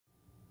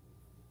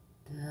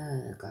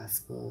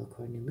Gospel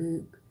according to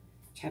Luke,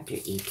 chapter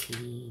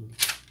 18.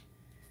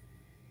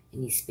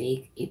 And he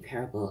spake a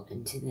parable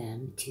unto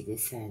them to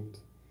this end,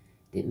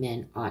 that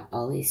men ought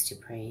always to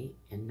pray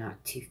and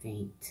not to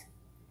faint,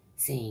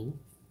 saying,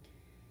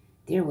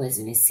 There was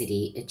in a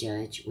city a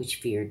judge which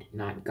feared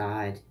not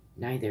God,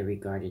 neither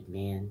regarded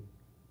man.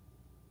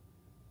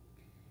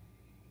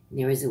 And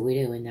there was a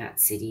widow in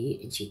that city,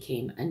 and she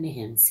came unto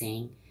him,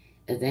 saying,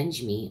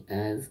 Avenge me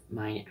of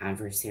mine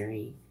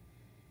adversary.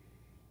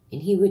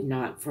 And he would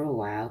not for a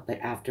while, but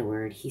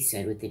afterward he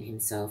said within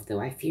himself, Though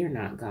I fear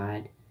not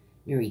God,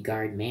 nor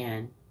regard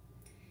man,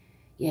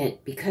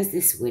 yet because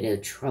this widow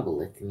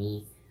troubleth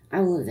me, I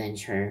will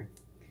avenge her,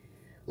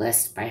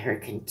 lest by her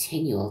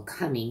continual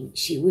coming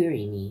she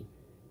weary me.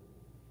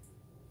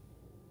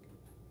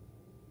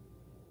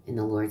 And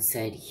the Lord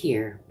said,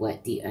 Hear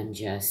what the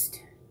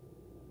unjust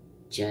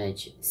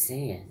judge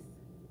saith.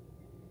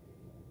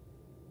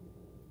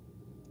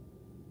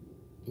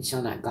 And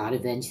shall not God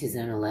avenge his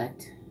own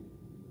elect,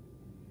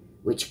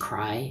 which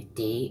cry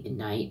day and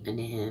night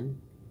unto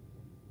him,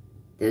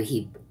 though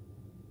he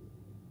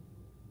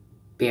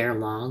bear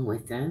long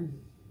with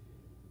them?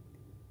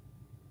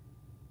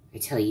 I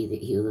tell you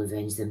that he will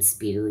avenge them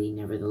speedily.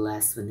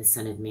 Nevertheless, when the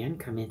Son of Man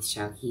cometh,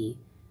 shall he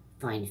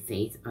find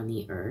faith on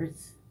the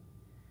earth?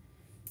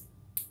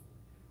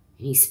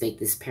 And he spake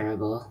this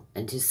parable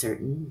unto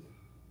certain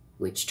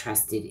which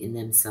trusted in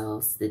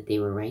themselves that they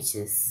were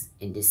righteous,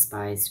 and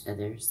despised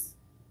others.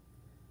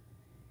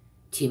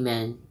 2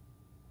 men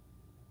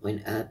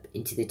went up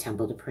into the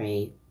temple to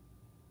pray,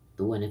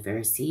 the one a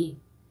Pharisee,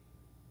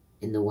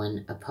 and the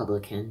one a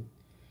publican.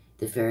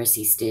 The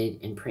Pharisee stood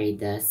and prayed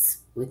thus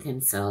with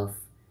himself,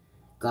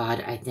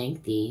 God, I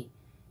thank thee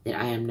that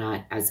I am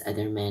not as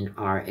other men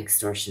are,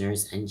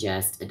 extortioners,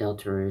 unjust,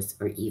 adulterers,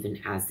 or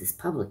even as this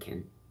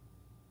publican.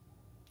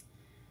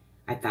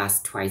 I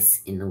fast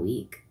twice in the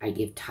week. I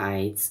give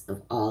tithes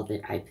of all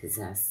that I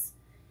possess.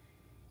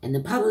 And the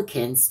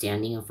publican,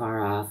 standing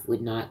afar off,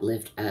 would not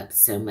lift up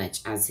so much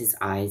as his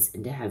eyes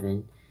into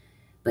heaven,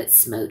 but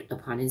smote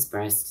upon his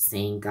breast,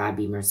 saying, God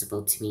be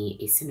merciful to me,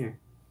 a sinner.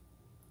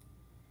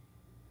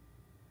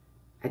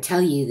 I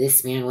tell you,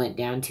 this man went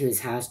down to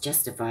his house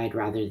justified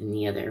rather than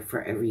the other.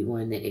 For every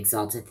one that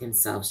exalteth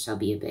himself shall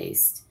be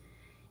abased,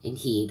 and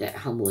he that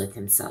humbleth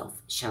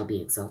himself shall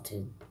be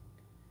exalted.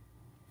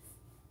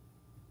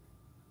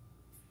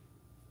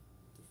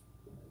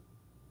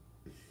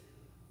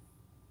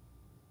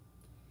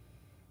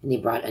 And they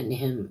brought unto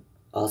him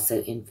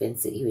also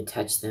infants, that he would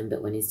touch them.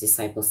 But when his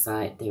disciples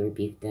saw it, they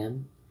rebuked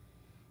them.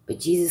 But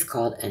Jesus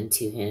called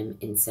unto him,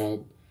 and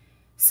said,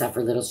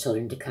 Suffer little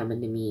children to come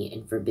unto me,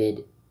 and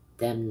forbid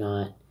them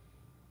not,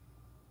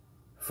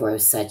 for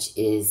of such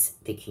is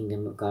the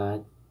kingdom of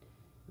God.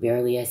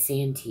 Verily I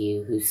say unto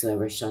you,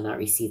 whosoever shall not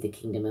receive the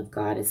kingdom of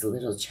God as a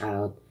little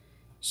child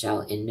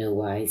shall in no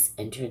wise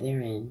enter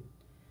therein.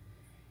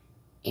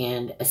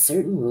 And a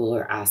certain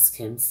ruler asked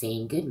him,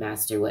 saying, Good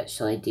master, what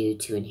shall I do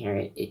to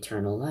inherit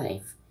eternal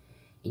life?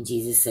 And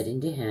Jesus said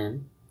unto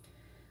him,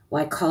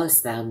 Why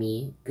callest thou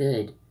me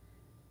good?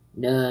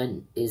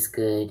 None is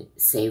good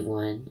save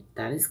one,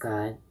 that is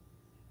God.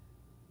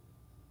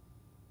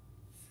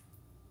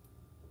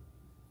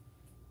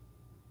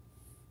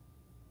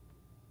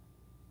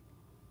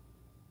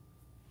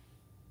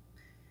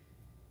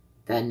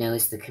 Thou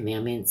knowest the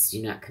commandments: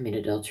 do not commit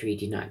adultery,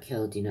 do not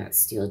kill, do not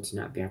steal, do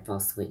not bear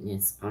false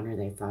witness, honor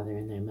thy father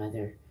and thy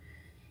mother.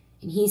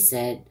 And he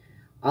said,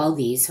 All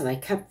these have I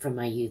kept from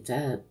my youth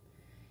up.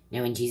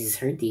 Now when Jesus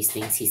heard these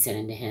things, he said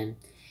unto him,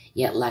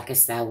 Yet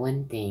lackest thou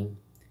one thing.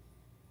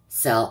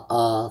 Sell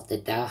all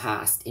that thou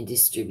hast, and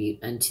distribute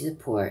unto the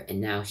poor,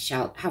 and thou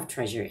shalt have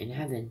treasure in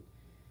heaven.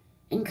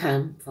 And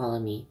come, follow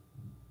me.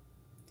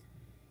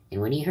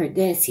 And when he heard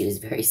this, he was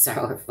very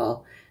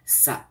sorrowful,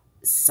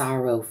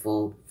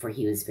 for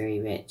he was very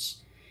rich.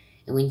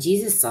 And when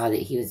Jesus saw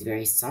that he was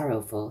very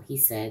sorrowful, he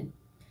said,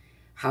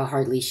 How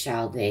hardly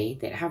shall they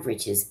that have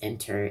riches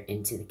enter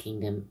into the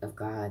kingdom of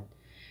God?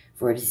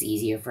 For it is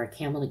easier for a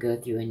camel to go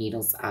through a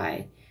needle's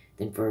eye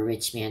than for a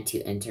rich man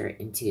to enter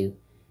into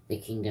the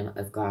kingdom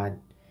of God.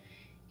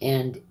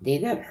 And they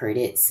that heard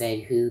it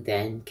said, Who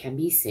then can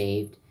be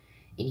saved?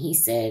 And he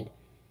said,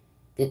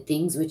 The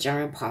things which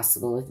are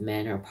impossible with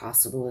men are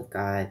possible with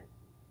God.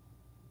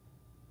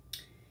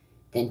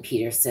 Then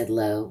Peter said,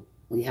 Lo,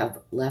 we have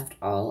left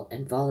all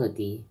and followed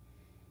thee.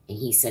 And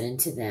he said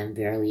unto them,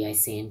 Verily I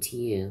say unto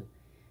you,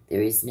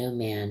 there is no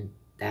man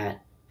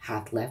that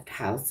hath left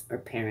house or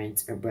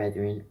parents or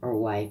brethren or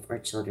wife or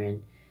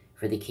children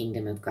for the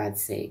kingdom of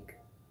God's sake,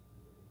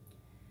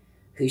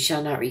 who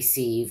shall not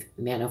receive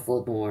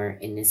manifold more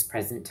in this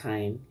present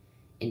time,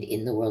 and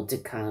in the world to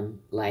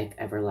come life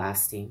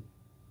everlasting.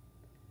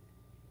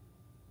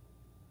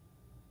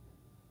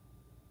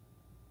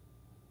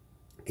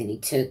 Then he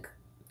took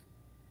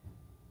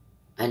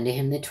unto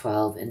him the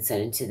 12, and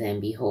said unto them,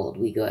 Behold,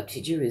 we go up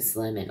to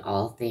Jerusalem, and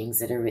all things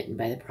that are written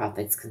by the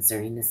prophets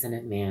concerning the Son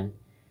of Man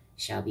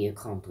shall be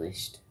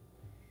accomplished.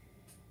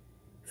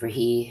 For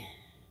he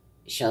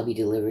shall be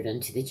delivered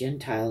unto the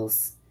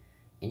Gentiles,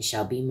 and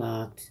shall be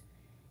mocked,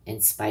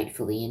 and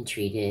spitefully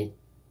entreated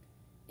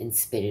and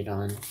spitted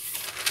on.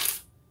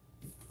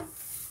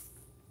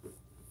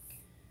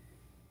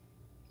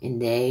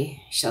 And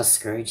they shall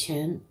scourge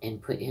him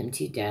and put him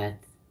to death,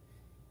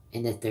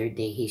 and the third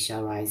day he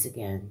shall rise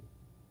again.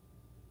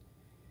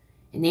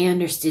 And they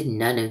understood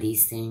none of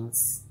these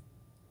things.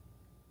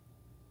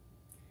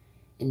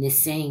 And this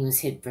saying was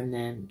hid from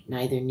them,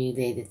 neither knew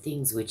they the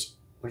things which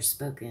were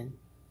spoken.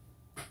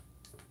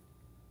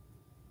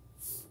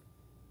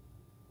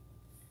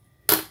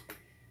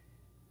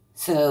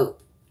 So,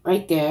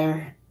 right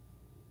there,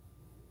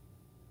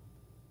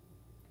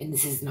 and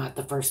this is not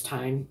the first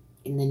time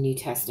in the New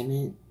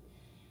Testament,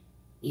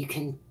 you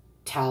can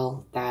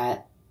tell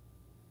that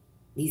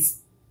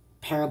these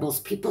parables,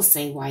 people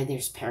say why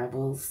there's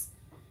parables,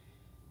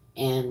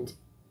 and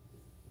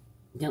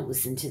don't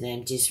listen to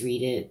them, just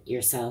read it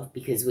yourself,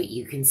 because what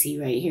you can see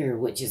right here,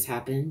 what just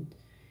happened,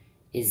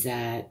 is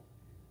that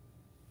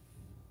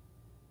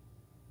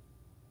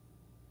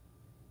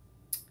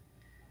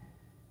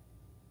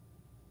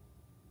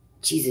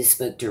Jesus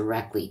spoke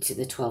directly to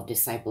the 12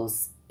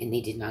 disciples, and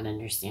they did not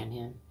understand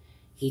him.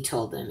 He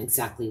told them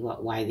exactly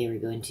why they were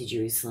going to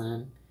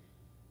Jerusalem,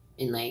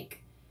 and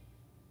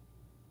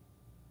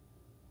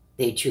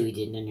they truly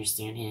didn't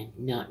understand him.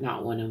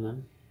 Not one of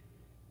them.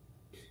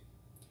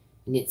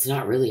 And it's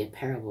not really a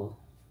parable.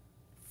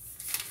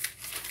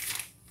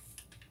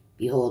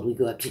 Behold, we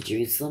go up to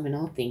Jerusalem, and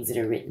all things that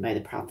are written by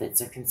the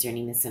prophets are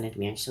concerning the Son of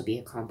Man shall be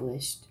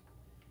accomplished.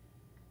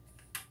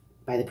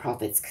 By the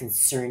prophets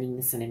concerning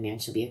the Son of Man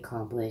shall be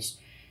accomplished,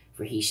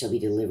 for he shall be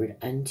delivered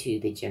unto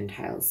the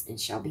Gentiles, and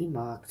shall be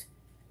mocked,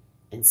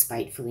 and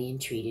spitefully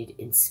entreated,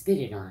 and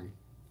spitted on.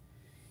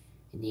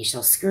 And they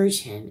shall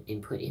scourge him,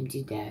 and put him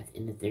to death,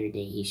 and the third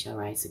day he shall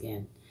rise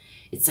again.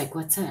 It's like,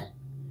 what's that?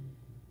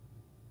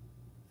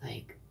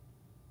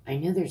 I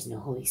know there's no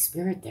Holy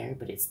Spirit there,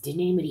 but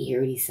didn't anybody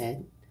hear what he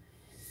said?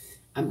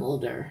 I'm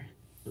older.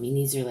 I mean,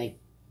 these are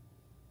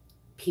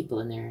people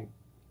in their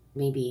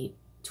maybe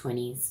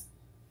 20s.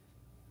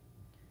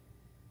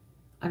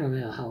 I don't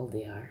know how old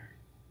they are.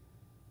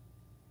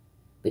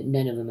 But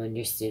none of them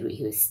understood what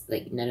he was,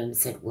 none of them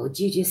said, what did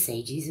you just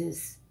say,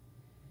 Jesus?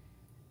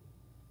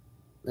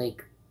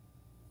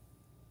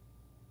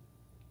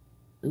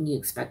 When you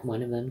expect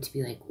one of them to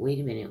be like, wait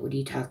a minute, what are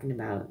you talking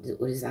about?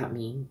 What does that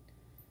mean?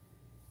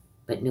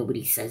 But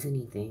nobody says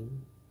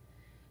anything.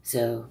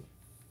 So,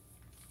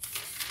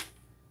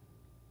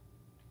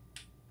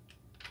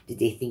 did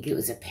they think it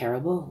was a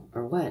parable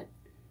or what? I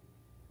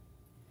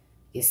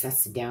guess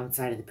that's the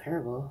downside of the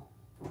parable.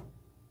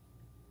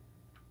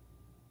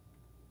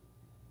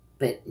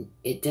 But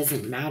it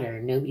doesn't matter.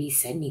 Nobody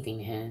said anything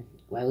to him.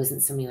 Why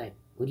wasn't somebody like,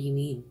 what do you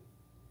mean?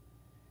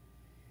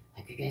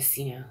 I guess,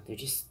 they're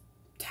just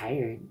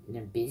tired and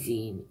they're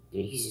busy, and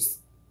he's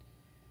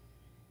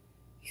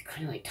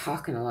kind of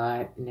talking a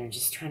lot, and they're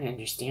just trying to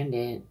understand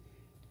it.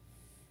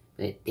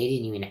 But they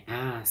didn't even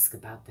ask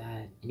about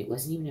that, and it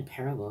wasn't even a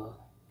parable.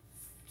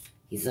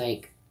 He's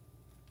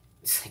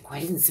it's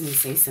why didn't somebody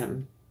say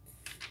something?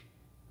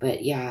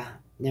 But yeah,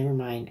 never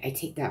mind. I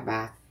take that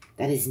back.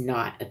 That is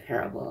not a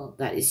parable.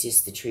 That is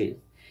just the truth.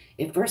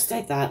 At first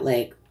I thought,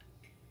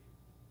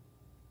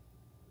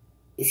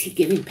 is he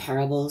giving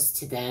parables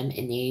to them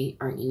and they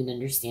aren't even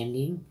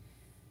understanding?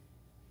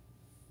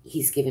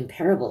 He's giving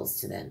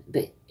parables to them,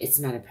 but it's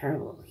not a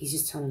parable. He's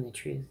just telling the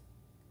truth.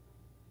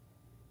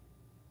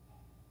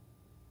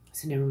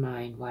 So never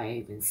mind why I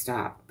even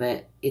stopped.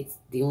 But it's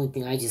the only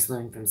thing I just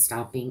learned from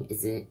stopping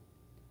is that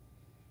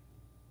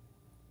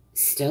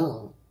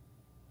still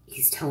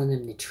he's telling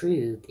them the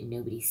truth and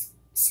nobody's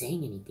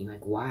saying anything.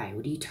 Why?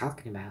 What are you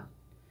talking about?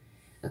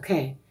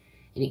 Okay.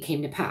 And it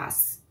came to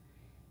pass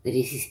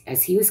that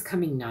as he was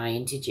coming nigh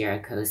into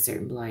Jericho, a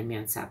certain blind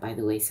man sat by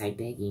the wayside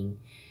begging,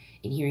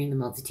 and hearing the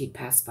multitude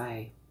pass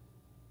by,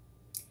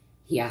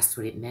 he asked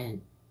what it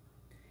meant.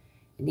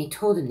 And they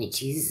told him that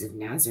Jesus of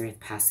Nazareth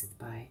passeth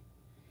by.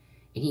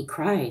 And he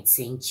cried,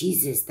 saying,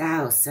 Jesus,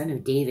 thou Son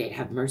of David,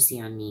 have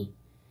mercy on me.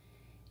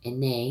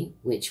 And they,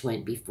 which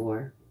went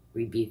before,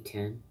 rebuked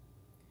him,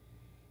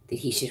 that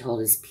he should hold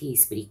his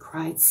peace. But he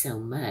cried so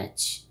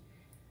much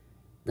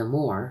the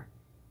more,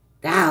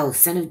 Thou,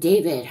 Son of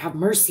David, have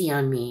mercy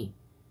on me.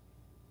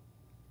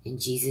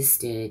 And Jesus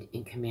stood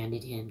and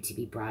commanded him to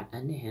be brought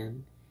unto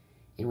him.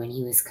 And when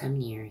he was come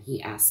near,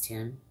 he asked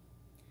him,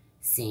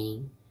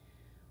 saying,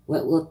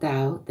 What wilt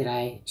thou that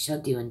I shall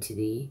do unto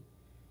thee?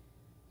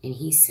 And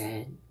he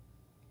said,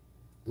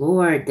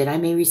 Lord, that I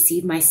may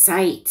receive my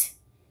sight.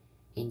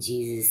 And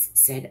Jesus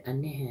said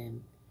unto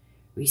him,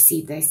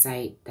 Receive thy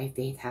sight, thy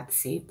faith hath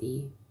saved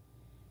thee.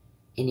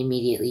 And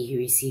immediately he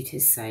received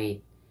his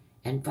sight,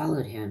 and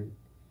followed him,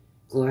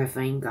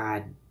 glorifying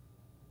God.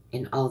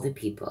 And all the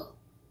people,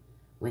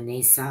 when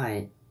they saw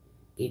it,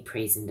 gave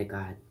praise unto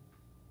God.